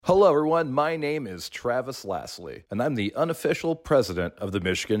Hello, everyone. My name is Travis Lassley, and I'm the unofficial president of the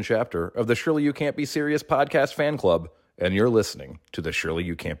Michigan chapter of the Surely You Can't Be Serious podcast fan club, and you're listening to the Surely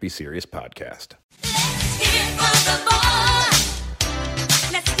You Can't Be Serious podcast.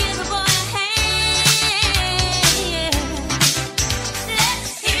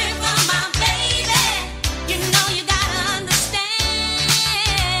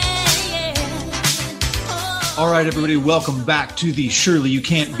 All right, everybody, welcome back to the Surely You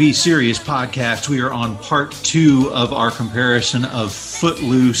Can't Be Serious podcast. We are on part 2 of our comparison of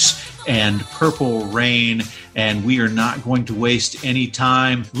Footloose and Purple Rain, and we are not going to waste any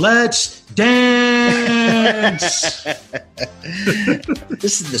time. Let's dance!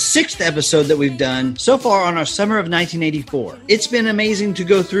 This is the 6th episode that we've done so far on our summer of 1984. It's been amazing to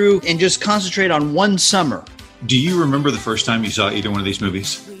go through and just concentrate on one summer. Do you remember the first time you saw either one of these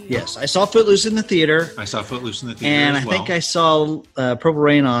movies? Yes, I saw Footloose in the theater. I saw Footloose in the theater and as well. I think I saw Purple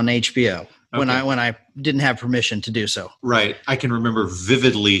Rain on HBO when Okay. I didn't have permission to do so. Right. I can remember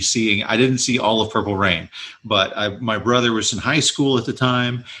vividly seeing, I didn't see all of Purple Rain, but my brother was in high school at the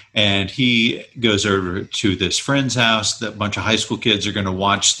time, and he goes over to this friend's house. That bunch of high school kids are going to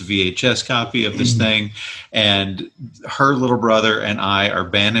watch the VHS copy of this thing, and her little brother and I are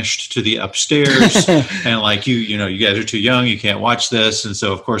banished to the upstairs, and like, you guys are too young, you can't watch this. And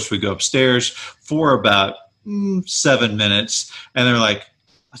so, of course, we go upstairs for about 7 minutes, and they're like,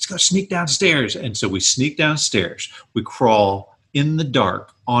 let's go sneak downstairs. And so we sneak downstairs. We crawl in the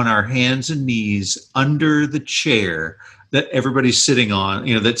dark on our hands and knees under the chair that everybody's sitting on,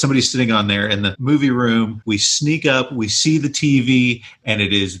 that somebody's sitting on there in the movie room. We sneak up, we see the TV, and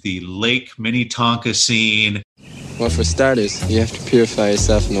it is the Lake Minnetonka scene. Well, for starters, you have to purify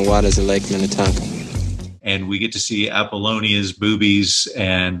yourself in the waters of Lake Minnetonka. And we get to see Apollonia's boobies,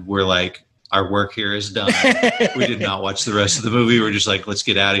 and we're like, our work here is done. We did not watch the rest of the movie. We're just like, let's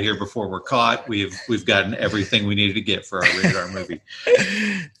get out of here before we're caught. We've gotten everything we needed to get for our rated R movie.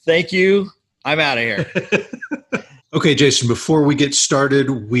 Thank you. I'm out of here. Okay, Jason, before we get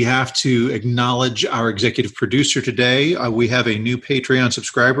started, we have to acknowledge our executive producer today. We have a new Patreon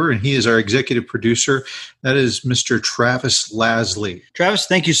subscriber, and he is our executive producer. That is Mr. Travis Lassley. Travis,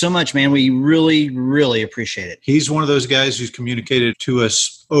 thank you so much, man. We really, really appreciate it. He's one of those guys who's communicated to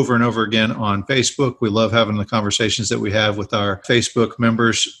us over and over again on Facebook. We love having the conversations that we have with our Facebook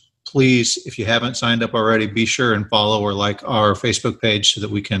members. Please, if you haven't signed up already, be sure and follow or like our Facebook page so that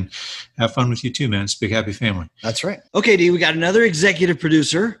we can have fun with you too, man. It's a big, happy family. That's right. Okay, D, we got another executive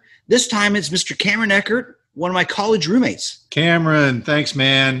producer. This time it's Mr. Cameron Eckert, one of my college roommates. Cameron, thanks,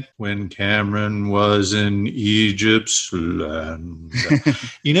 man. When Cameron was in Egypt's land.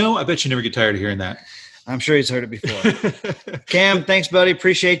 I bet you never get tired of hearing that. I'm sure he's heard it before. Cam, thanks, buddy.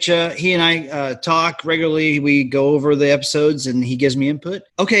 Appreciate you. He and I talk regularly. We go over the episodes, and he gives me input.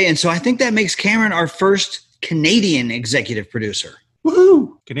 Okay, and so I think that makes Cameron our first Canadian executive producer.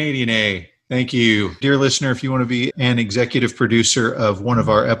 Woohoo! Canadian A. Thank you. Dear listener, if you want to be an executive producer of one of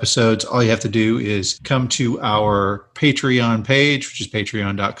our episodes, all you have to do is come to our Patreon page, which is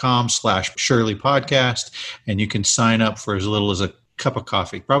patreon.com/ShirleyPodcast, and you can sign up for as little as a cup of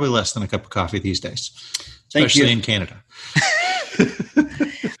coffee, probably less than a cup of coffee these days, especially in Canada.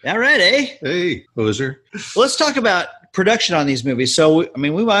 All right, eh? Hey, poser. Well, let's talk about production on these movies. So, we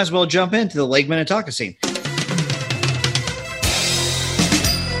might as well jump into the Lake Minnetonka scene.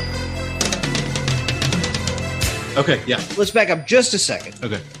 Okay, yeah. Let's back up just a second.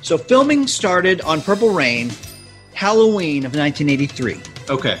 Okay. So, filming started on Purple Rain, Halloween of 1983.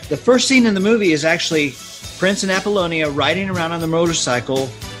 Okay. The first scene in the movie is actually Prince and Apollonia riding around on their motorcycle,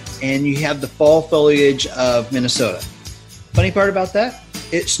 and you have the fall foliage of Minnesota. Funny part about that,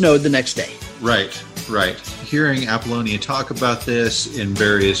 it snowed the next day. Right. Hearing Apollonia talk about this in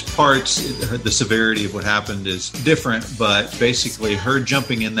various parts, the severity of what happened is different, but basically her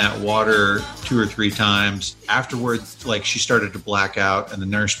jumping in that water 2 or 3 times afterwards, like she started to black out, and the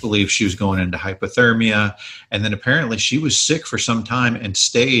nurse believed she was going into hypothermia. And then apparently she was sick for some time and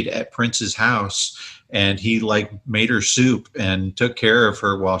stayed at Prince's house. And he made her soup and took care of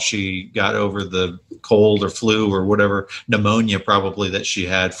her while she got over the cold or flu or whatever, pneumonia probably, that she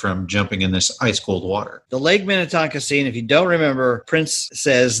had from jumping in this ice cold water. The Lake Minnetonka scene, if you don't remember, Prince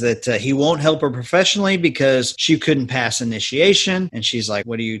says that he won't help her professionally because she couldn't pass initiation. And she's like,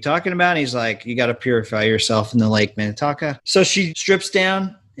 what are you talking about? And he's like, you got to purify yourself in the Lake Minnetonka. So she strips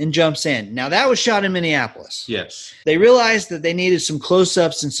down and jumps in. Now, that was shot in Minneapolis. Yes. They realized that they needed some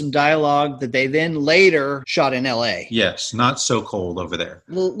close-ups and some dialogue that they then later shot in L.A. Yes, not so cold over there.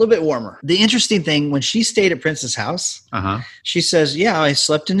 A little bit warmer. The interesting thing, when she stayed at Prince's house, she says, yeah, I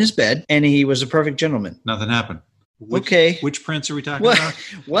slept in his bed, and he was a perfect gentleman. Nothing happened. Okay. Which Prince are we talking What? about?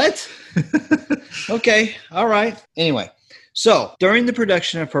 What? Okay. All right. Anyway, so during the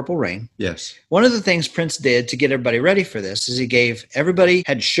production of Purple Rain, Yes. one of the things Prince did to get everybody ready for this is he gave everybody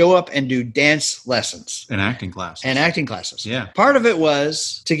had to show up and do dance lessons And acting classes. and acting classes. Yeah. Part of it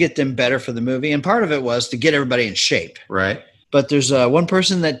was to get them better for the movie, and part of it was to get everybody in shape. Right. But there's one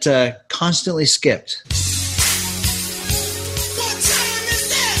person that constantly skipped. What time is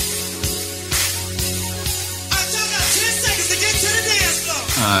that? I still got 10 seconds to get to the dance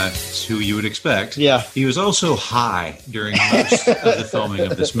floor. It's who you would expect. Yeah. He was also high during most of the filming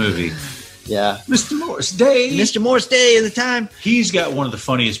of this movie. Yeah. Mr. Morris Day. Mr. Morris Day at the time. He's got one of the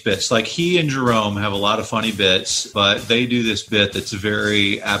funniest bits. Like, he and Jerome have a lot of funny bits, but they do this bit that's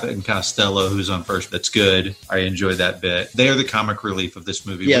very Abbott and Costello, who's on first. That's good. I enjoy that bit. They are the comic relief of this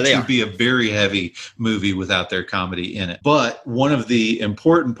movie, Yeah, which they would are. be a very heavy movie without their comedy in it. But one of the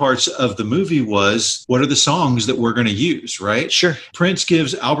important parts of the movie was, what are the songs that we're going to use, right? Sure. Prince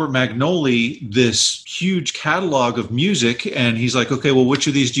gives Albert Magnoli this huge catalog of music, and he's like, okay, well, which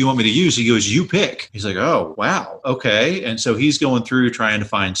of these do you want me to use? He goes, you pick. He's like, oh, wow. Okay. And so he's going through trying to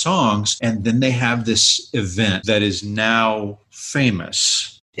find songs, and then they have this event that is now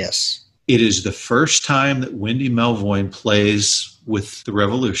famous. Yes. It is the first time that Wendy Melvoin plays with the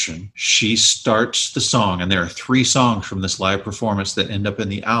Revolution. She starts the song, and there are 3 songs from this live performance that end up in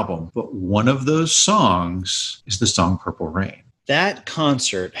the album. But one of those songs is the song Purple Rain. That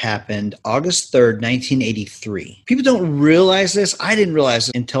concert happened August 3rd, 1983. People don't realize this. I didn't realize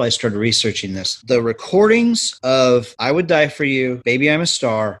it until I started researching this. The recordings of I Would Die For You, Baby I'm a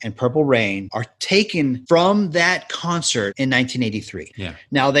Star, and Purple Rain are taken from that concert in 1983. Yeah.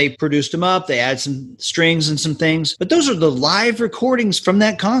 Now, they produced them up. They add some strings and some things, but those are the live recordings from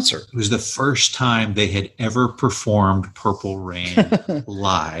that concert. It was the first time they had ever performed Purple Rain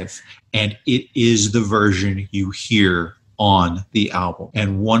live, and it is the version you hear on the album.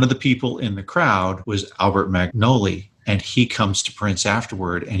 And one of the people in the crowd was Albert Magnoli. And he comes to Prince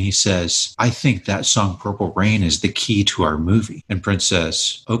afterward and he says, I think that song Purple Rain is the key to our movie. And Prince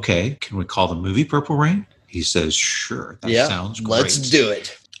says, okay, can we call the movie Purple Rain? He says, sure, that sounds great. Let's do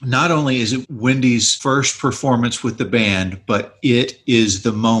it. Not only is it Wendy's first performance with the band, but it is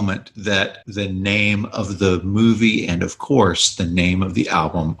the moment that the name of the movie and, of course, the name of the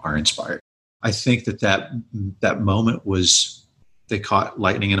album are inspired. I think that moment was, they caught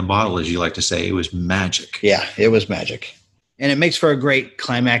lightning in a bottle, as you like to say. It was magic. Yeah, it was magic. And it makes for a great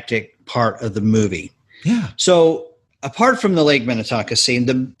climactic part of the movie. Yeah. So apart from the Lake Minnetonka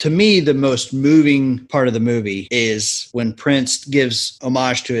scene, to me, the most moving part of the movie is when Prince gives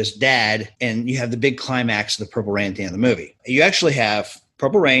homage to his dad, and you have the big climax of the Purple Rain at the end of the movie. You actually have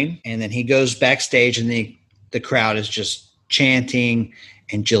Purple Rain, and then he goes backstage, and the crowd is just chanting,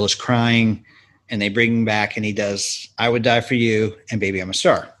 and Jill is crying, and they bring him back, and he does I Would Die For You and Baby I'm a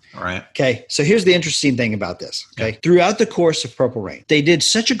Star. All right. Okay, so here's the interesting thing about this. Okay, throughout the course of Purple Rain, they did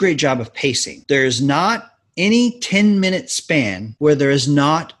such a great job of pacing. There's not any 10-minute span where there is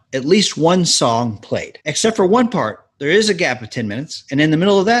not at least one song played, except for one part. There is a gap of 10 minutes, and in the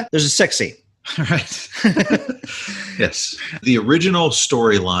middle of that, there's a sex scene. Right. Yes. The original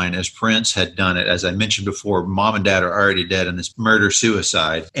storyline, as Prince had done it, as I mentioned before, mom and dad are already dead in this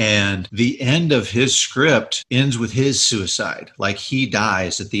murder-suicide. And the end of his script ends with his suicide. Like, he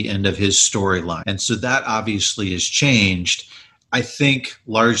dies at the end of his storyline. And so that obviously has changed. I think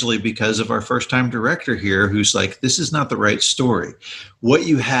largely because of our first-time director here, who's like, this is not the right story. What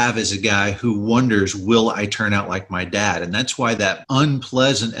you have is a guy who wonders, will I turn out like my dad? And that's why that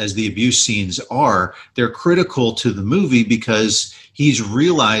unpleasant as the abuse scenes are, they're critical to the movie, because he's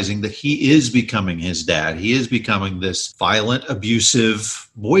realizing that he is becoming his dad. He is becoming this violent, abusive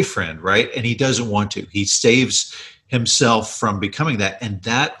boyfriend, right? And he doesn't want to. He saves himself from becoming that. And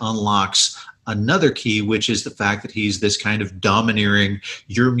that unlocks another key, which is the fact that he's this kind of domineering,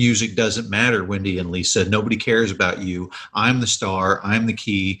 your music doesn't matter, Wendy and Lisa. Nobody cares about you. I'm the star. I'm the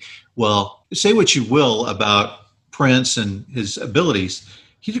key. Well, say what you will about Prince and his abilities.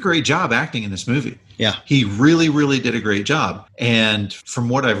 He did a great job acting in this movie. Yeah. He really, really did a great job. And from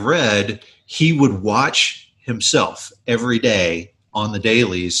what I've read, he would watch himself every day on the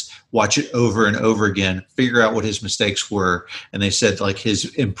dailies, watch it over and over again, figure out what his mistakes were. And they said like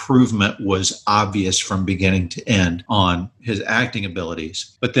his improvement was obvious from beginning to end on his acting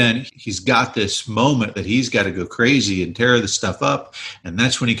abilities. But then he's got this moment that he's got to go crazy and tear this stuff up. And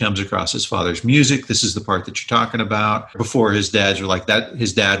that's when he comes across his father's music. This is the part that you're talking about. Before, his dads were like that.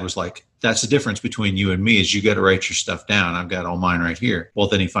 His dad was like, that's the difference between you and me, is you got to write your stuff down. I've got all mine right here. Well,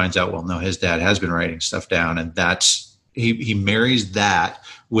 then he finds out, well, no, his dad has been writing stuff down. And that's He marries that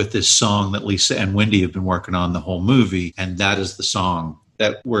with this song that Lisa and Wendy have been working on the whole movie, and that is the song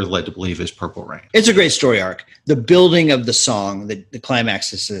that we're led to believe is Purple Rain. It's a great story arc. The building of the song, the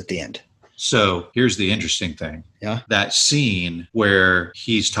climax is at the end. So here's the interesting thing. Yeah. That scene where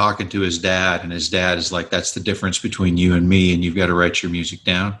he's talking to his dad, and his dad is like, that's the difference between you and me, and you've got to write your music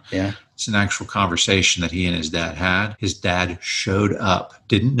down. Yeah. It's an actual conversation that he and his dad had. His dad showed up,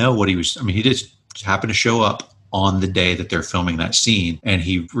 didn't know what he was. I mean, he just happened to show up on the day that they're filming that scene, and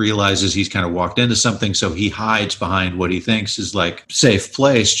he realizes he's kind of walked into something, so he hides behind what he thinks is like safe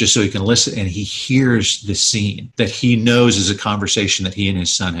place just so he can listen, and he hears the scene that he knows is a conversation that he and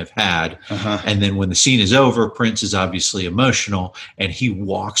his son have had. And then when the scene is over, Prince is obviously emotional, and he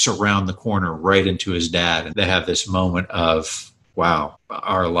walks around the corner right into his dad, and they have this moment of, wow,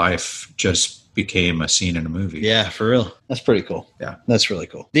 our life just became a scene in a movie. Yeah, for real. That's pretty cool. Yeah. That's really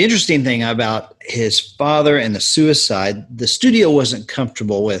cool. The interesting thing about his father and the suicide, the studio wasn't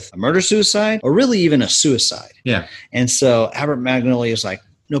comfortable with a murder-suicide or really even a suicide. Yeah. And so Albert Magnoli is like,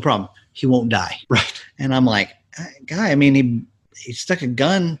 no problem. He won't die. Right. And I'm like, guy, I mean, he stuck a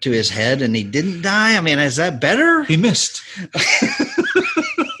gun to his head and he didn't die. I mean, is that better? He missed.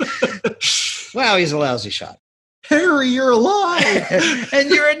 Wow, he's a lousy shot. Harry, you're alive. And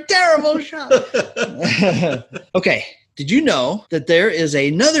you're a terrible shot. Okay. Did you know that there is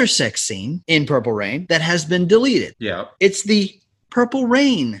another sex scene in Purple Rain that has been deleted? Yeah. It's the Purple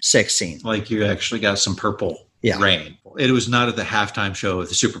Rain sex scene. Like you actually got some purple rain. It was not at the halftime show of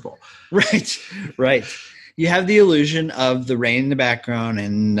the Super Bowl. Right. Right. You have the illusion of the rain in the background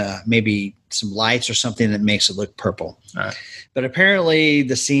and maybe some lights or something that makes it look purple. All right. But apparently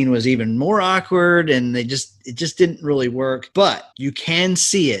the scene was even more awkward and it just didn't really work. But you can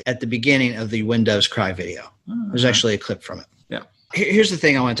see it at the beginning of the When Doves Cry video. There's actually a clip from it. Yeah. Here's the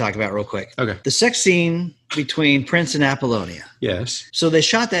thing I want to talk about real quick. Okay. The sex scene between Prince and Apollonia. Yes. So they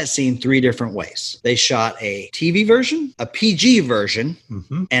shot that scene 3 different ways. They shot a TV version, a PG version,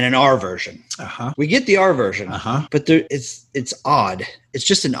 and an R version. We get the R version, but it's odd. It's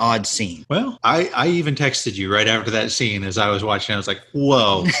just an odd scene. Well, I even texted you right after that scene as I was watching. I was like,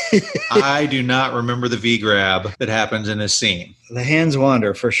 whoa, I do not remember the V-grab that happens in this scene. The hands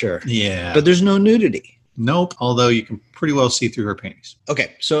wander for sure. Yeah. But there's no nudity. Nope. Although you can pretty well see through her panties.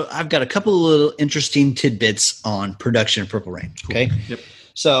 Okay. So I've got a couple of little interesting tidbits on production of Purple Rain. Okay. Cool. Yep.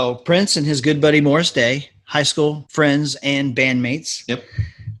 So Prince and his good buddy Morris Day, high school friends and bandmates. Yep.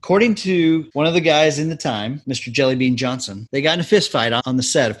 According to one of the guys in the time, Mr. Jellybean Johnson, they got in a fist fight on the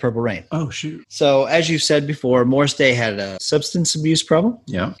set of Purple Rain. Oh, shoot. So as you've said before, Morris Day had a substance abuse problem.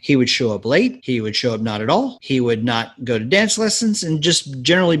 Yeah. He would show up late. He would show up not at all. He would not go to dance lessons and just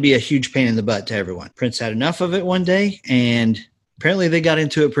generally be a huge pain in the butt to everyone. Prince had enough of it one day, and apparently they got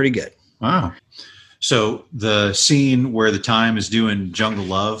into it pretty good. Wow. So the scene where the Time is doing Jungle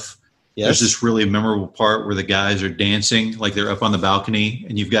Love, there's this really memorable part where the guys are dancing, like they're up on the balcony,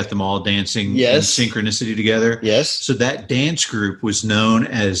 and you've got them all dancing in synchronicity together. Yes. So that dance group was known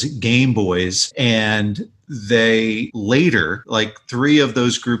as Game Boys, and they later, like 3 of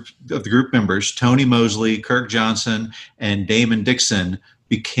those the group members, Tony Mosley, Kirk Johnson, and Damon Dixon,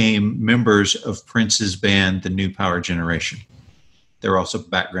 became members of Prince's band, The New Power Generation. They were also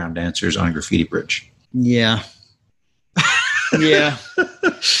background dancers on Graffiti Bridge. Yeah. Yeah.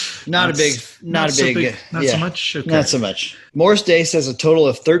 Not so much. Okay. Not so much. Morris Day says a total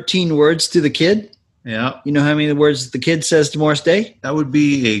of 13 words to the kid. Yeah. You know how many words the kid says to Morris Day? That would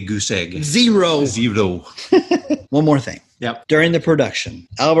be a goose egg. 0. One more thing. Yep. During the production,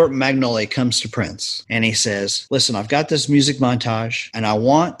 Albert Magnoli comes to Prince and he says, listen, I've got this music montage and I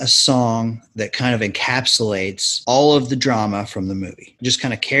want a song that kind of encapsulates all of the drama from the movie. It just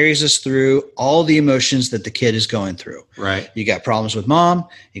kind of carries us through all the emotions that the kid is going through. Right. You got problems with mom.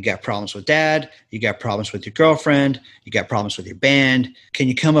 You got problems with dad. You got problems with your girlfriend. You got problems with your band. Can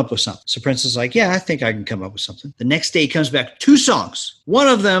you come up with something? So Prince is like, yeah, I think I can come up with something. The next day he comes back, 2 songs. One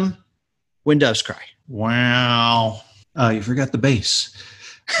of them, When Doves Cry. Wow. You forgot the bass.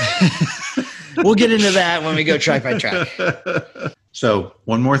 We'll get into that when we go track by track. So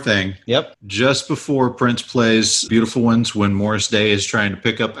one more thing. Yep. Just before Prince plays Beautiful Ones, when Morris Day is trying to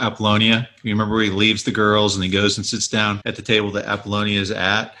pick up Apollonia, you remember where he leaves the girls and he goes and sits down at the table that Apollonia is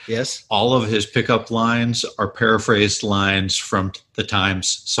at? Yes. All of his pickup lines are paraphrased lines from the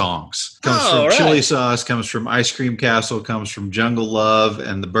Times songs. Comes from right. Chili Sauce, comes from Ice Cream Castle, comes from Jungle Love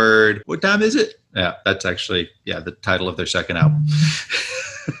and The Bird. What time is it? Yeah, that's actually, the title of their second album.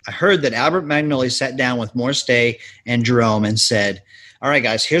 I heard that Albert Magnoli sat down with Morris Day and Jerome and said, all right,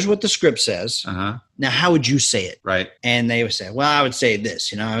 guys, here's what the script says. Now, how would you say it? Right. And they would say, well, I would say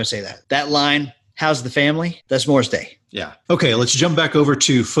this, I would say that. That line How's the family? That's Morris Day. Yeah. Okay, let's jump back over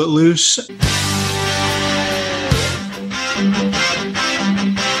to Footloose.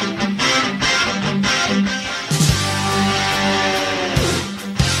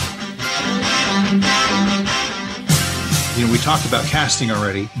 We talked about casting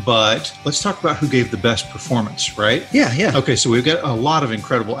already, but let's talk about who gave the best performance, right? Yeah. Okay, so we've got a lot of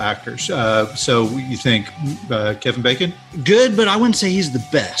incredible actors. So you think Kevin Bacon? Good, but I wouldn't say he's the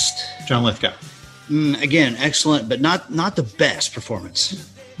best. John Lithgow? Again, excellent, but not the best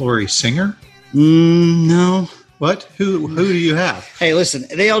performance. Laurie Singer? No. What? Who do you have? Hey, listen,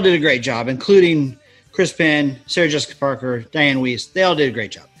 they all did a great job, including Chris Penn, Sarah Jessica Parker, Diane Weiss. They all did a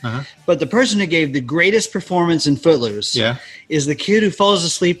great job. Uh-huh. But the person who gave the greatest performance in Footloose is the kid who falls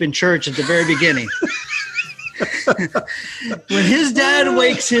asleep in church at the very beginning. When his dad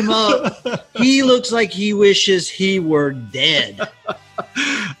wakes him up, he looks like he wishes he were dead.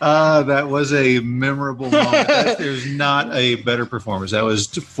 That was a memorable moment. There's not a better performance. That was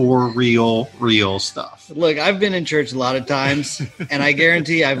for real stuff. Look, I've been in church a lot of times, and I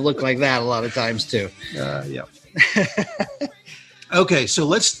guarantee I've looked like that a lot of times too. Yeah. Okay, so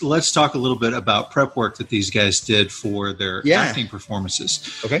let's talk a little bit about prep work that these guys did for their acting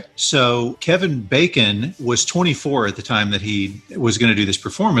performances. Okay. So Kevin Bacon was 24 at the time that he was going to do this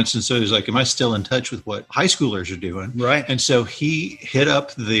performance, and so he was like, am I still in touch with what high schoolers are doing? Right. And so he hit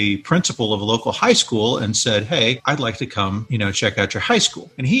up the principal of a local high school and said, hey, I'd like to come, check out your high school.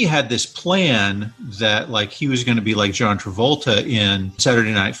 And he had this plan that like he was going to be like John Travolta in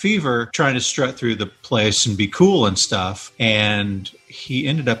Saturday Night Fever, trying to strut through the place and be cool and stuff. And he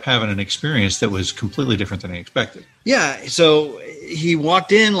ended up having an experience that was completely different than he expected. Yeah. So he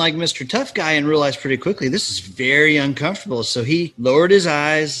walked in like Mr. Tough Guy and realized pretty quickly this is very uncomfortable. So he lowered his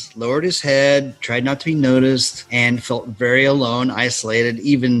eyes, lowered his head, tried not to be noticed, and felt very alone, isolated,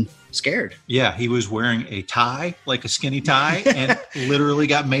 even scared. Yeah, he was wearing a tie, like a skinny tie, and literally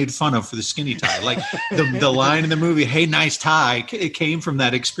got made fun of for the skinny tie. Like the line in the movie, hey, nice tie, it came from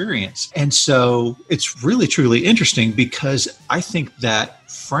that experience. And so it's really, truly interesting because I think that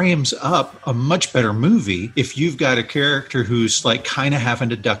frames up a much better movie if you've got a character who's like kind of having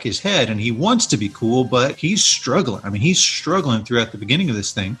to duck his head and he wants to be cool, but he's struggling. I mean, he's struggling throughout the beginning of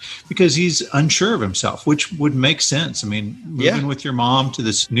this thing because he's unsure of himself, which would make sense. I mean, moving with your mom to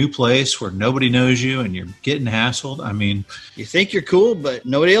this new place where nobody knows you and you're getting hassled. I mean, you think you're cool, but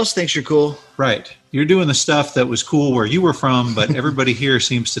nobody else thinks you're cool. Right. You're doing the stuff that was cool where you were from, but everybody here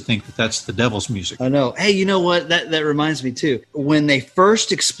seems to think that that's the devil's music. I know. Hey, you know what? That reminds me too. When they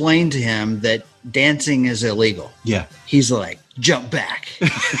first explained to him that dancing is illegal, he's like, jump back.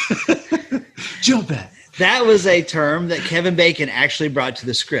 Jump back. That was a term that Kevin Bacon actually brought to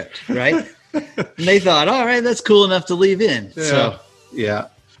the script, right? And they thought, all right, that's cool enough to leave in. Yeah.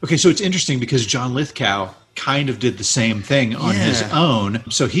 Okay, so it's interesting because John Lithgow kind of did the same thing on his own.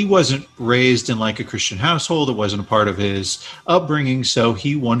 So he wasn't raised in like a Christian household. It wasn't a part of his upbringing. So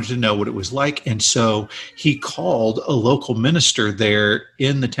he wanted to know what it was like. And so he called a local minister there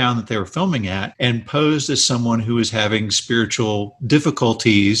in the town that they were filming at and posed as someone who was having spiritual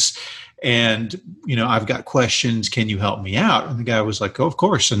difficulties. And, I've got questions. Can you help me out? And the guy was like, oh, of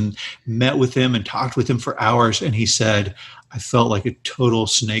course. And met with him and talked with him for hours. And he said, I felt like a total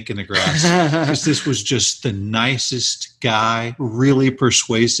snake in the grass because this was just the nicest guy, really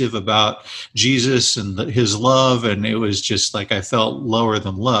persuasive about Jesus and his love. And it was just like I felt lower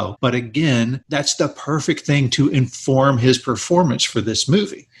than low. But again, that's the perfect thing to inform his performance for this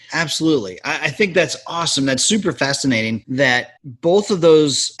movie. Absolutely. I think that's awesome. That's super fascinating that both of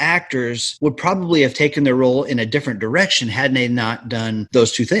those actors would probably have taken their role in a different direction had they not done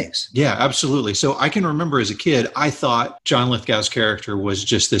those two things. Yeah, absolutely. So I can remember as a kid, I thought John Lithgow's character was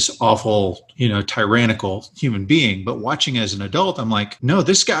just this awful, tyrannical human being. But watching as an adult, I'm like, no,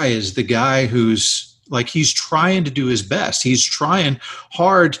 this guy is the guy who's like he's trying to do his best. He's trying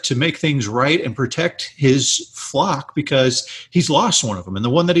hard to make things right and protect his flock because he's lost one of them. And the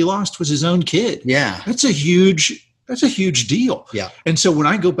one that he lost was his own kid. Yeah. That's a huge deal. Yeah. And so when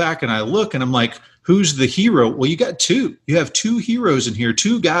I go back and I look and I'm like, who's the hero? Well, you got two. You have two heroes in here,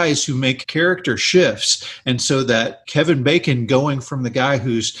 two guys who make character shifts. And so that Kevin Bacon going from the guy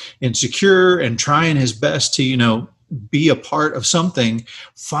who's insecure and trying his best to, be a part of something,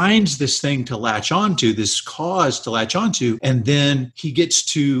 finds this thing to latch onto, this cause to latch onto, and then he gets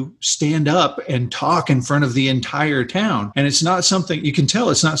to stand up and talk in front of the entire town. And it's not something, you can tell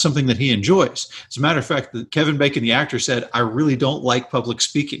it's not something that he enjoys. As a matter of fact, Kevin Bacon, the actor, said, I really don't like public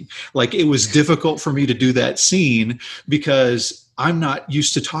speaking. Like it was difficult for me to do that scene because I'm not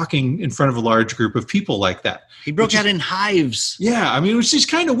used to talking in front of a large group of people like that. He broke out in hives. Yeah, I mean, which is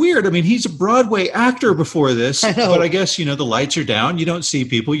kind of weird. I mean, he's a Broadway actor before this, but I guess, the lights are down. You don't see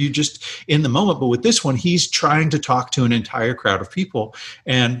people. You just in the moment. But with this one, he's trying to talk to an entire crowd of people.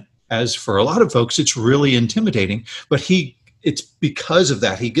 And as for a lot of folks, it's really intimidating. But it's because of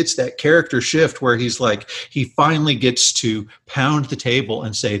that. He gets that character shift where he's like, he finally gets to pound the table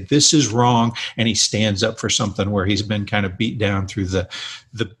and say, this is wrong. And he stands up for something where he's been kind of beat down through the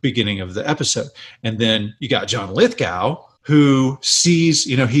beginning of the episode. And then you got John Lithgow, who sees,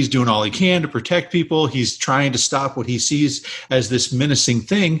 he's doing all he can to protect people. He's trying to stop what he sees as this menacing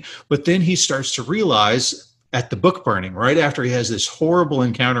thing. But then he starts to realize at the book burning, right after he has this horrible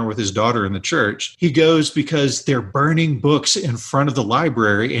encounter with his daughter in the church, he goes because they're burning books in front of the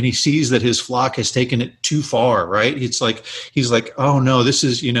library, and he sees that his flock has taken it too far, right? He's like, oh no, this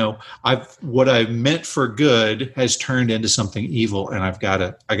is, what I meant for good has turned into something evil, and I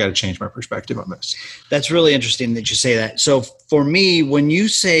got to change my perspective on this. That's really interesting that you say that. So for me, when you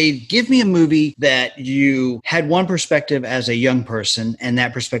say, give me a movie that you had one perspective as a young person, and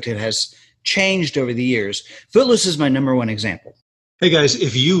that perspective has changed over the years, Footloose is my number one example. Hey guys,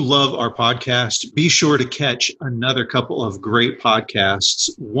 if you love our podcast, be sure to catch another couple of great podcasts.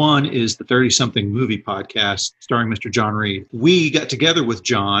 One is the 30-something movie podcast starring Mr. John Reed. We got together with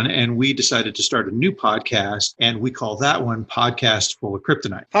John and we decided to start a new podcast, and we call that one Podcast Full of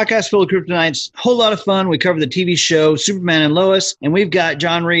Kryptonite. Podcast Full of Kryptonite's a whole lot of fun. We cover the TV show Superman and Lois, and we've got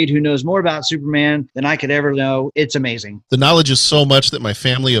John Reed, who knows more about Superman than I could ever know. It's amazing. The knowledge is so much that my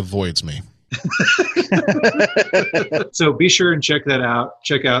family avoids me. So be sure and check that out.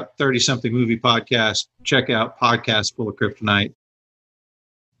 Check out 30-something movie podcast. Check out Podcast Full of Kryptonite.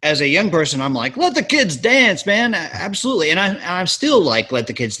 As a young person, I'm like, let the kids dance, man. Absolutely. And I'm still like, let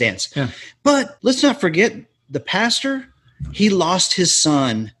the kids dance. Yeah. But let's not forget the pastor, he lost his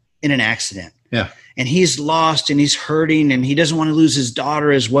son in an accident. Yeah. And he's lost and he's hurting and he doesn't want to lose his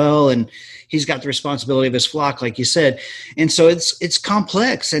daughter as well. And he's got the responsibility of his flock, like you said. And so it's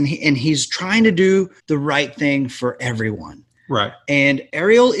complex, and he's trying to do the right thing for everyone. Right. And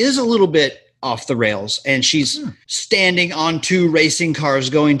Ariel is a little bit off the rails, and she's standing on two racing cars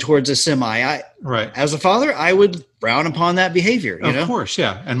going towards a semi. Right. As a father, I would frown upon that behavior. Of course,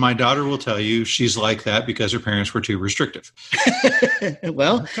 yeah. And my daughter will tell you she's like that because her parents were too restrictive.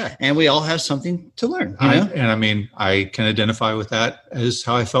 Well, okay. And we all have something to learn. And I mean, I can identify with that as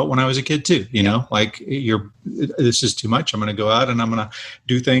how I felt when I was a kid too. You know, like this is too much. I'm going to go out and I'm going to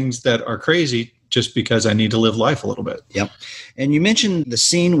do things that are crazy just because I need to live life a little bit. Yep. And you mentioned the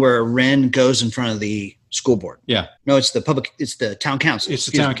scene where Ren goes in front of the school board. Yeah. No, it's the town council. It's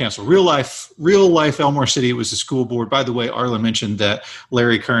the town council. Real life Elmore City, it was the school board. By the way, Arla mentioned that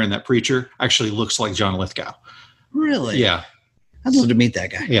Larry Kern, that preacher, actually looks like John Lithgow. Really? Yeah. I'd love to meet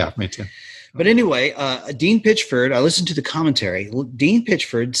that guy. Yeah, me too. But anyway, Dean Pitchford, I listened to the commentary. Dean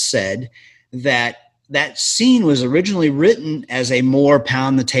Pitchford said that scene was originally written as a more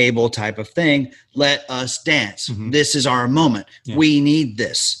pound the table type of thing. Let us dance. Mm-hmm. This is our moment. Yeah. We need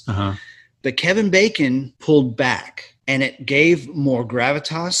this. Uh-huh. But Kevin Bacon pulled back, and it gave more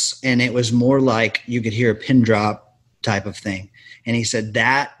gravitas, and it was more like you could hear a pin drop type of thing. And he said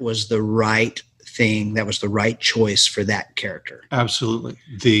that was the right thing. That was the right choice for that character. Absolutely.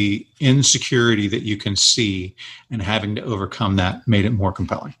 The insecurity that you can see and having to overcome that made it more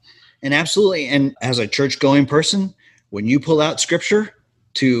compelling. And absolutely. And as a church-going person, when you pull out scripture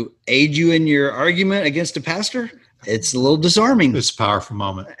to aid you in your argument against a pastor, it's a little disarming. It's a powerful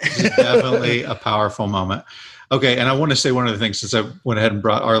moment. It's definitely a powerful moment. Okay, and I want to say one other thing since I went ahead and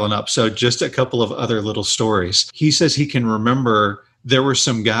brought Arlen up. So just a couple of other little stories. He says he can remember there were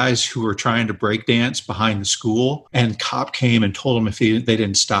some guys who were trying to break dance behind the school, and cop came and told them if they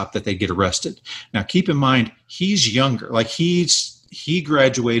didn't stop that they'd get arrested. Now, keep in mind, he's younger. Like he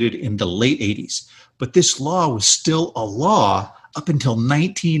graduated in the late 80s, but this law was still a law up until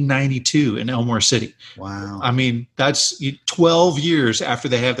 1992 in Elmore City. Wow. I mean, that's 12 years after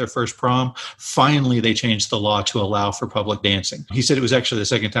they have their first prom. Finally, they changed the law to allow for public dancing. He said it was actually the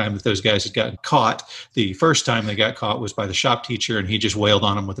second time that those guys had gotten caught. The first time they got caught was by the shop teacher, and he just wailed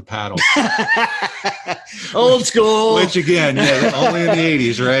on them with a paddle. Old school. Which again, only in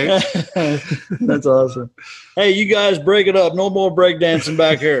the 80s, right? That's awesome. Hey, you guys break it up. No more breakdancing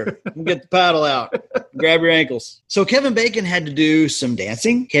back here. Get the paddle out. Grab your ankles. So Kevin Bacon had to do some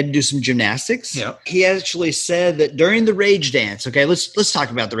dancing. He had to do some gymnastics. Yep. He actually said that during the rage dance, okay, let's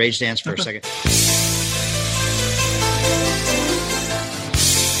talk about the rage dance for a second.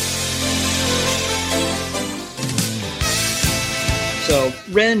 So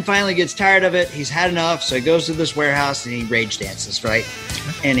Ren finally gets tired of it. He's had enough, so he goes to this warehouse and he rage dances, right?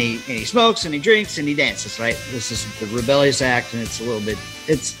 And he smokes and he drinks and he dances, right? This is the rebellious act, and it's a little bit.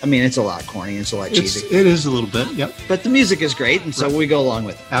 It's a lot corny. It's a lot cheesy. It is a little bit, yep. But the music is great, and so we go along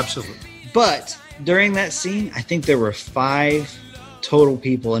with it. Absolutely. But during that scene, I think there were 5 total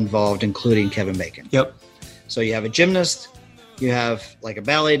people involved, including Kevin Bacon. Yep. So you have a gymnast, you have like a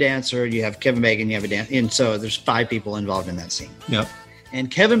ballet dancer, you have Kevin Bacon, you have a dance, and so there's 5 people involved in that scene. Yep. And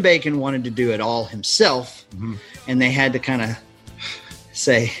Kevin Bacon wanted to do it all himself, and they had to kind of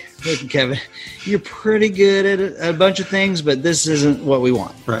say, "Look, Kevin, you're pretty good at a bunch of things, but this isn't what we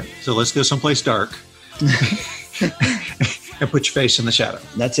want." Right. So let's go someplace dark and put your face in the shadow.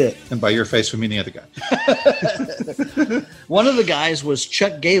 That's it. And by your face, we mean the other guy. One of the guys was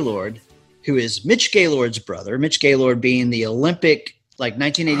Chuck Gaylord, who is Mitch Gaylord's brother. Mitch Gaylord being the Olympic, like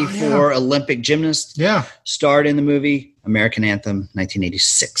 1984 Olympic gymnast. Yeah. Starred in the movie American Anthem,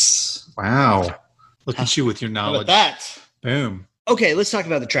 1986. Wow. Look at you with your How knowledge. about that? Boom. Okay, let's talk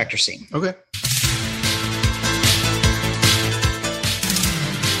about the tractor scene. Okay.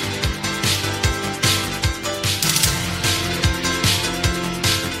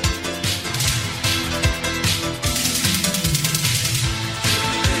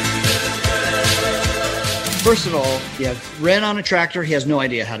 First of all, you have Ren on a tractor. He has no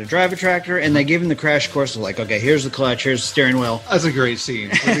idea how to drive a tractor, and they give him the crash course of like, okay, here's the clutch, here's the steering wheel. That's a great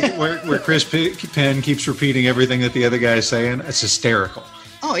scene where Chris Penn keeps repeating everything that the other guy is saying. It's hysterical.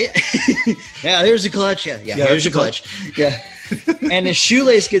 Oh, yeah. Yeah, here's the clutch. Yeah, Yeah, here's the the clutch. Yeah. And his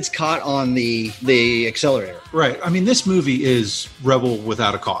shoelace gets caught on the accelerator. Right. I mean, this movie is Rebel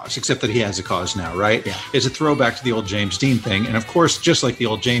without a cause, except that he has a cause now, right? Yeah. It's a throwback to the old James Dean thing. And of course, just like the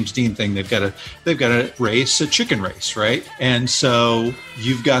old James Dean thing, they've got to race a chicken race, right? And so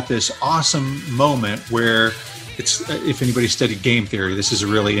you've got this awesome moment where it's, if anybody studied game theory, this is a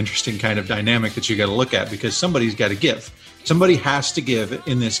really interesting kind of dynamic that you got to look at, because somebody's got to give. Somebody has to give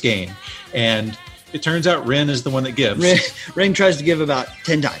in this game. And it turns out Ren is the one that gives. Ren tries to give about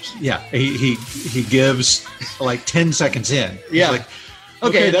 10 times. Yeah, he gives like 10 seconds in. He's Yeah. like,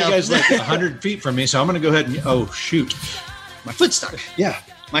 okay, that now- guy's like 100 feet from me, so I'm going to go ahead and, oh, shoot. My foot's stuck. Yeah.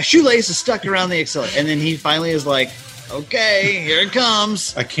 My shoelace is stuck around the accelerator. And then he finally is like, okay, here it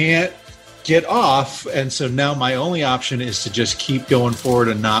comes. I can't get off, and so now my only option is to just keep going forward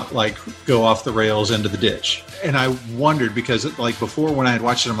and not like go off the rails into the ditch. And I wondered, because like before when I had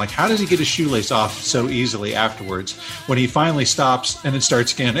watched it, I'm like, how does he get his shoelace off so easily afterwards? When he finally stops and it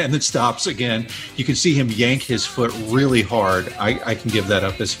starts again and it stops again, you can see him yank his foot really hard. I can give that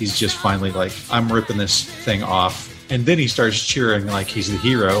up, as he's just finally like, I'm ripping this thing off. And then he starts cheering like he's the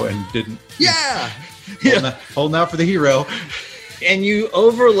hero and didn't Yeah. holding out for the hero. And you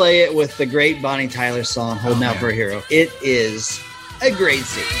overlay it with the great Bonnie Tyler song, Holding Out for a Hero. It is a great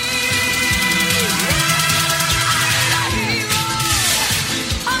scene.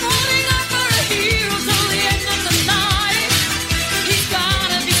 I'm holding on for a hero till the end of the night. He's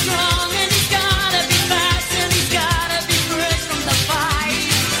gotta be strong and he's gotta be fast and he's gotta be fresh from the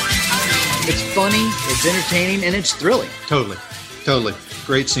fight. It's funny, it's entertaining, and it's thrilling. Totally.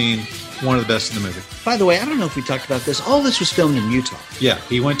 Great scene. One of the best in the movie. By the way, I don't know if we talked about this. All this was filmed in Utah. Yeah,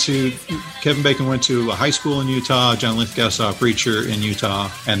 Kevin Bacon went to a high school in Utah. John Lithgow saw a preacher in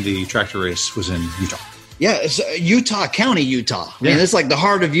Utah, and the tractor race was in Utah. Yeah, it's Utah County, Utah. I mean, Yeah. it's like the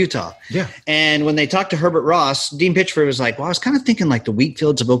heart of Utah. Yeah. And when they talked to Herbert Ross, Dean Pitchford was like, well, I was kind of thinking like the wheat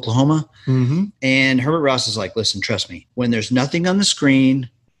fields of Oklahoma. Mm-hmm. And Herbert Ross is like, listen, trust me, when there's nothing on the screen,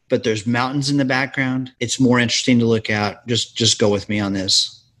 but there's mountains in the background, it's more interesting to look at. Just go with me on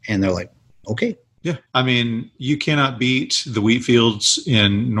this. And they're like, okay. Yeah. I mean, you cannot beat the wheat fields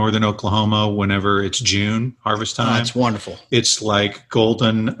in northern Oklahoma whenever it's June, harvest Oh, time. it's wonderful. It's like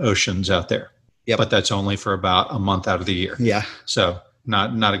golden oceans out there. Yep. But that's only for about a month out of the year. Yeah. So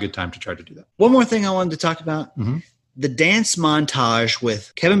not a good time to try to do that. One more thing I wanted to talk about. Mm-hmm. The dance montage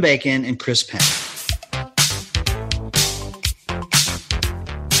with Kevin Bacon and Chris Penn.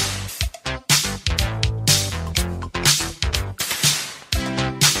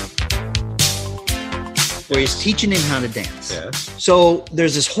 Where he's teaching him how to dance. Yes. So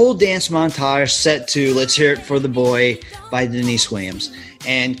there's this whole dance montage set to Let's Hear It for the Boy by Denise Williams.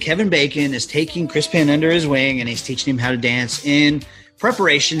 And Kevin Bacon is taking Chris Penn under his wing and he's teaching him how to dance in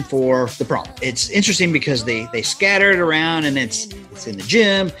preparation for the prom. It's interesting because they scatter it around, and it's in the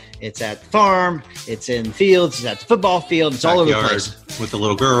gym, it's at the farm, it's in the fields, it's at the football field, it's all over the Backyard place. with the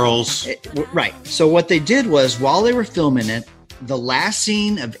little girls. Right. So what they did was, while they were filming it, the last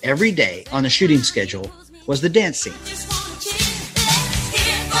scene of every day on the shooting schedule was the dance scene. Just wanna kiss, let's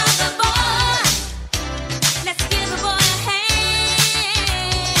hear it for the boy. Let's give the boy a hand.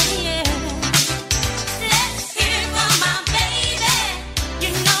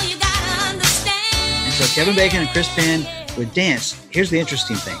 So Kevin Bacon and Chris Penn would dance. Here's the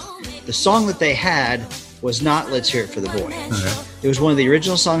interesting thing. The song that they had was not Let's Hear It for the Boy. Okay. It was one of the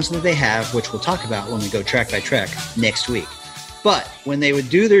original songs that they have, which we'll talk about when we go track by track next week. But when they would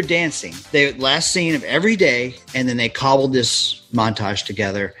do their dancing, they would last scene of every day, and then they cobbled this montage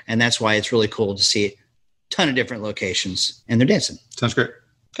together, and that's why it's really cool to see it. Ton of different locations, and they're dancing. Sounds great.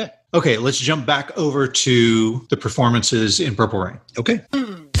 Okay, let's jump back over to the performances in Purple Rain. Okay.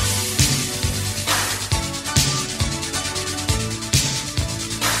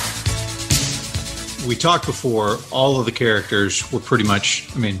 We talked before, all of the characters were pretty much,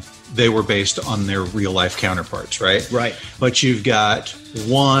 they were based on their real life counterparts, right? Right. But you've got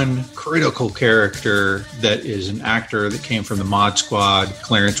one critical character that is an actor that came from the Mod Squad,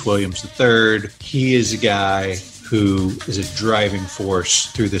 Clarence Williams III. He is a guy who is a driving force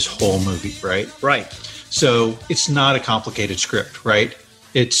through this whole movie, right? Right. So it's not a complicated script, right?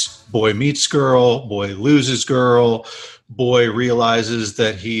 It's boy meets girl, boy loses girl, boy realizes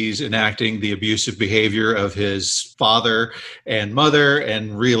that he's enacting the abusive behavior of his father and mother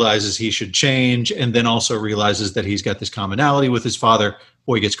and realizes he should change, and then also realizes that he's got this commonality with his father.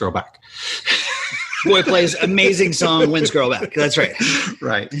 Boy gets girl back. Boy plays amazing song, wins girl back. That's right.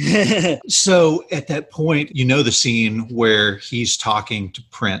 Right. So at that point, you know the scene where he's talking to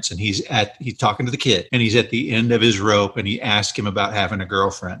Prince and he's talking to the kid and he's at the end of his rope and he asks him about having a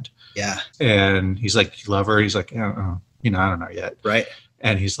girlfriend. Yeah. And he's like, "You love her?" He's like, I don't know yet. Right.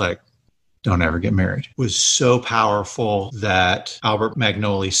 And he's like, "Don't ever get married." It was so powerful that Albert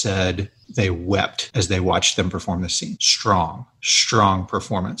Magnoli said they wept as they watched them perform this scene. Strong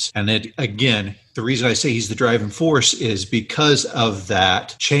performance. And it, again, the reason I say he's the driving force is because of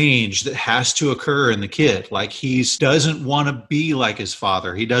that change that has to occur in the kid. Like, he doesn't want to be like his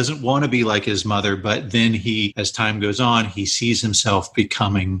father. He doesn't want to be like his mother. But then as time goes on, he sees himself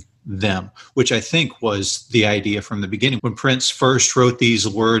becoming them, which I think was the idea from the beginning. When Prince first wrote these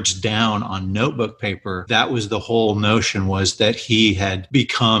words down on notebook paper, that was the whole notion, was that he had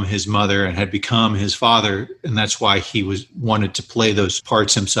become his mother and had become his father. And that's why he wanted to play those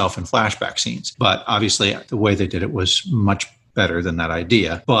parts himself in flashback scenes. But obviously the way they did it was much better than that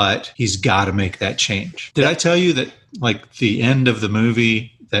idea. But he's got to make that change. Did I tell you that, like, the end of the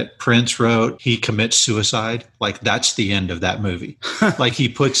movie that Prince wrote, he commits suicide? Like, that's the end of that movie. Like, he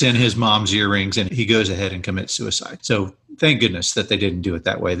puts in his mom's earrings and he goes ahead and commits suicide. So thank goodness that they didn't do it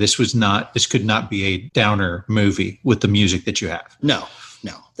that way. This could not be a downer movie with the music that you have. No.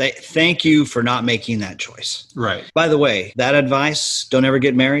 Thank you for not making that choice. Right. By the way, that advice, don't ever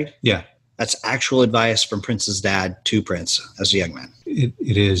get married. Yeah. That's actual advice from Prince's dad to Prince as a young man. It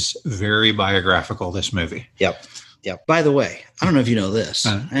is very biographical, this movie. Yep. By the way, I don't know if you know this,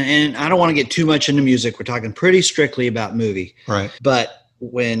 and I don't want to get too much into music. We're talking pretty strictly about movie. Right. But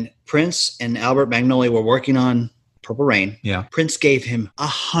when Prince and Albert Magnoli were working on Purple Rain, yeah, Prince gave him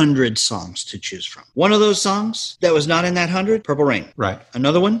 100 songs to choose from. One of those songs that was not in that 100, Purple Rain. Right.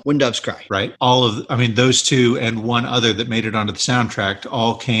 Another one, When Doves Cry. Right. Those two and one other that made it onto the soundtrack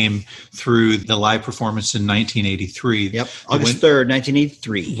all came through the live performance in 1983. Yep. August 3rd,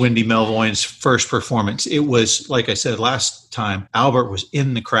 1983. Wendy Melvoin's first performance. It was, like I said last time, Albert was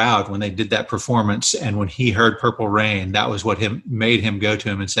in the crowd when they did that performance. And when he heard Purple Rain, that was what made him go to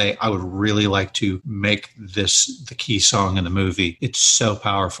him and say, "I would really like to make this the key song in the movie. It's so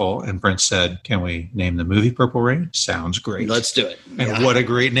powerful." And Prince said, "Can we name the movie Purple Rain?" Sounds great. Let's do it. And what a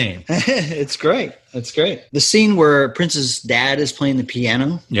great name. It's great. It's great. The scene where Prince's dad is playing the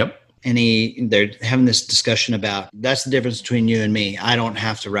piano. Yep. And they're having this discussion about, that's the difference between you and me. I don't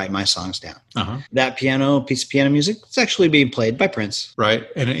have to write my songs down. That piece of piano music, it's actually being played by Prince. Right.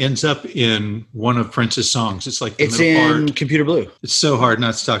 And it ends up in one of Prince's songs. It's like it's in part. Computer Blue. It's so hard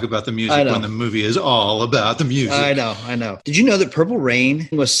not to talk about the music when the movie is all about the music. I know. Did you know that Purple Rain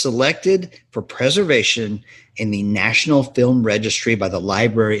was selected for preservation in the National Film Registry by the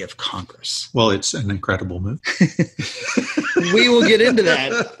Library of Congress? Well, it's an incredible movie. We will get into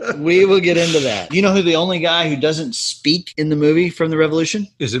that. You know who the only guy who doesn't speak in the movie from the Revolution?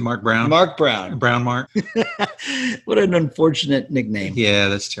 Is it Mark Brown? Mark Brown. Brown Mark? What an unfortunate nickname. Yeah,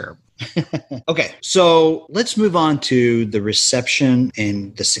 that's terrible. Okay, so let's move on to the reception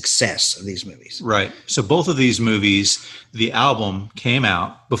and the success of these movies. Right. So both of these movies, the album came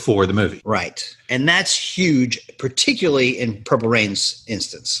out before the movie. Right. And that's huge, particularly in Purple Rain's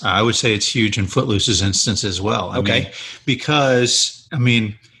instance. I would say it's huge in Footloose's instance as well. Because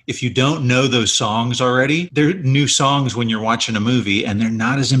if you don't know those songs already, they're new songs when you're watching a movie and they're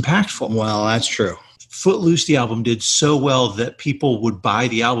not as impactful. Well, that's true. Footloose, the album, did so well that people would buy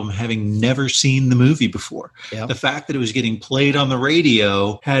the album having never seen the movie before. Yep. The fact that it was getting played on the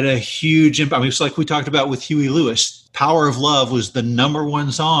radio had a huge impact. I mean, it's like we talked about with Huey Lewis. Power of Love was the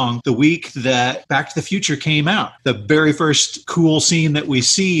 #1 song the week that Back to the Future came out. The very first cool scene that we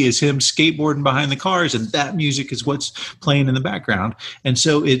see is him skateboarding behind the cars, and that music is what's playing in the background. And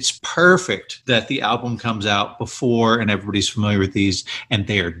so it's perfect that the album comes out before and everybody's familiar with these, and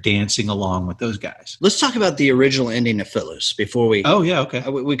they are dancing along with those guys. Let's talk about the original ending of Footloose before we. Oh, yeah, okay.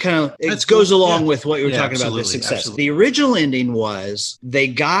 We kind of That's it goes cool. along Yeah. with what you were Yeah, talking about, the absolutely, success. absolutely. The original ending was they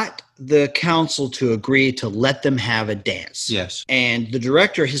got the council to agree to let them have a dance. Yes. And the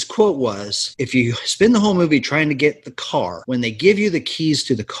director, his quote was, if you spend the whole movie trying to get the car, when they give you the keys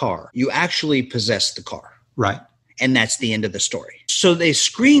to the car, you actually possess the car. Right. And that's the end of the story. So they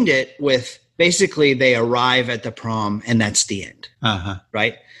screened it with basically they arrive at the prom and that's the end. Uh-huh.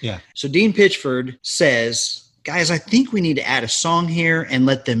 Right? Yeah. So Dean Pitchford says, guys, I think we need to add a song here and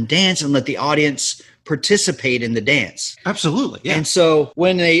let them dance and let the audience participate in the dance. Absolutely. Yeah. And so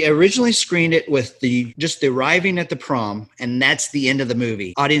when they originally screened it with just arriving at the prom, and that's the end of the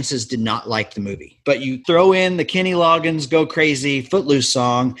movie, audiences did not like the movie. But you throw in the Kenny Loggins Go Crazy Footloose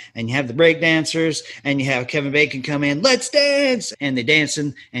song, and you have the break dancers, and you have Kevin Bacon come in, let's dance, and they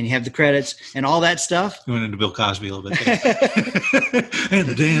dancing, and you have the credits and all that stuff. We went into Bill Cosby a little bit there. And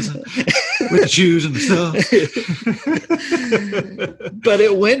the dancing with the shoes and the stuff. But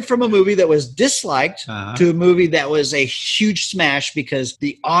it went from a movie that was disliked Uh-huh. to a movie that was a huge smash because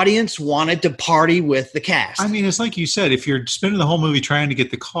the audience wanted to party with the cast. I mean, it's like you said, if you're spending the whole movie trying to get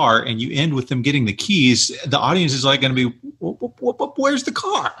the car and you end with them getting the keys, the audience is like going to be, where's the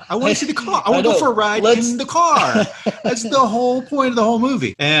car? I want to see the car. I want to I go know. for a ride in the car. That's the whole point of the whole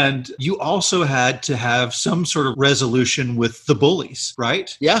movie. And you also had to have some sort of resolution with the bullies,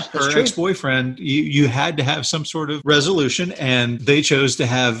 right? Yeah, that's Her true. ex-boyfriend, you had to have some sort of resolution, and they chose to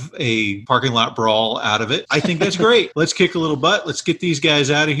have a parking lot brawl out of it. I think that's great. Let's kick a little butt. Let's get these guys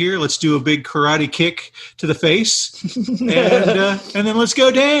out of here. Let's do a big karate kick to the face, and then let's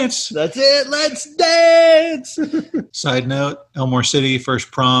go dance. That's it. Let's dance. Side note, Elmore City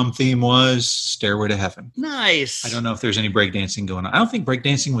first prom theme was Stairway to Heaven. Nice. I don't know if there's any breakdancing going on. I don't think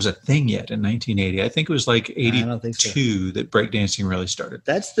breakdancing was a thing yet in 1980. I think it was like I don't think so. 82 that breakdancing really started.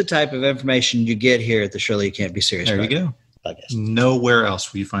 That's the type of information you get here at the Surely You Can't Be Serious. There you go. Podcast. Nowhere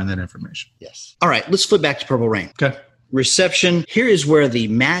else will you find that information. Yes. All right. Let's flip back to Purple Rain. Okay. Reception. Here is where the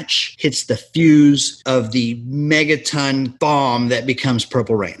match hits the fuse of the megaton bomb that becomes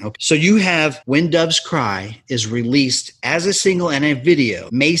Purple Rain. Okay. So you have When Doves Cry is released as a single and a video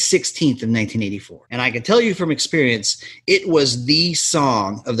May 16th of 1984. And I can tell you from experience, it was the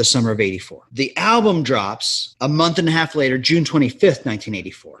song of the summer of 84. The album drops a month and a half later, June 25th,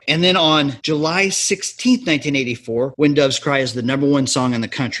 1984. And then on July 16th, 1984, When Doves Cry is the #1 song in the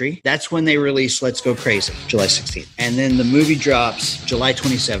country. That's when they release Let's Go Crazy, July 16th. And then the movie drops July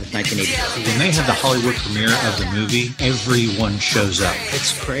 27th, 1984. When they have the Hollywood premiere of the movie, everyone shows up.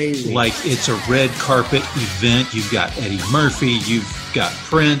 It's crazy. Like it's a red carpet event. You've got Eddie Murphy. You've got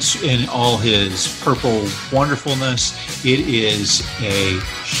Prince in all his purple wonderfulness. It is a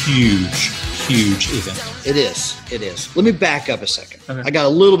huge, huge event. It is. It is. Let me back up a second. Okay. I got a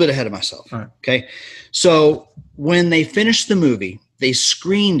little bit ahead of myself. All right. Okay. So when they finished the movie, they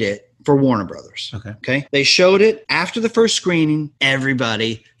screened it for Warner Brothers. Okay. Okay. They showed it after the first screening.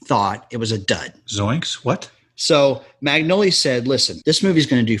 Everybody thought it was a dud. Zoinks? What? So Magnolia said, listen, this movie is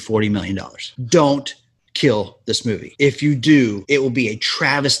going to do $40 million. Don't kill this movie. If you do, it will be a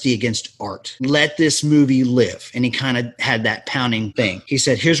travesty against art. Let this movie live. And he kind of had that pounding thing. He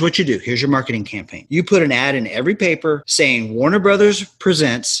said, here's what you do. Here's your marketing campaign. You put an ad in every paper saying Warner Brothers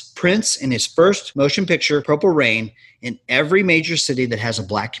presents Prince in his first motion picture, Purple Rain, in every major city that has a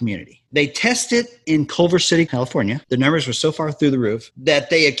black community. They tested in Culver City, California. The numbers were so far through the roof that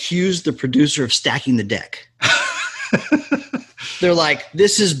they accused the producer of stacking the deck. They're like,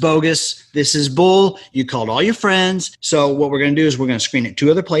 this is bogus. This is bull. You called all your friends. So what we're going to do is we're going to screen it 2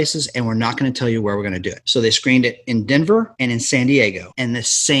 other places, and we're not going to tell you where we're going to do it. So they screened it in Denver and in San Diego, and the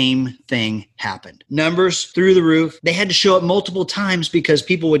same thing happened. Numbers through the roof. They had to show it multiple times because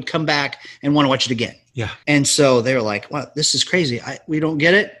people would come back and want to watch it again. Yeah. And so they were like, well, this is crazy. We don't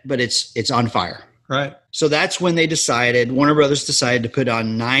get it, but it's on fire. Right. So that's when they decided, Warner Brothers decided to put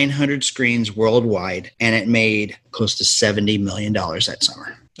on 900 screens worldwide, and it made close to $70 million that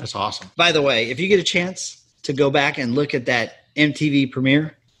summer. That's awesome. By the way, if you get a chance to go back and look at that MTV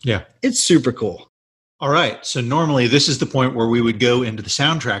premiere, Yeah. it's super cool. All right. So normally this is the point where we would go into the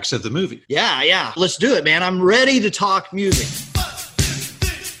soundtracks of the movie. Yeah. Let's do it, man. I'm ready to talk music.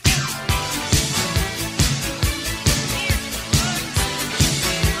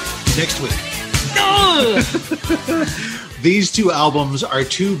 next week. These two albums are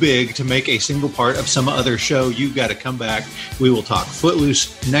too big to make a single part of some other show. You've got to come back. We will talk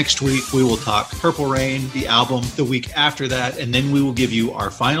Footloose next week. We will talk Purple Rain, the album, the week after that. And then we will give you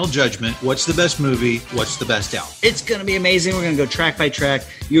our final judgment. What's the best movie? What's the best album? It's going to be amazing. We're going to go track by track.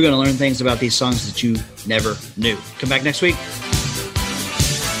 You're going to learn things about these songs that you never knew. Come back next week.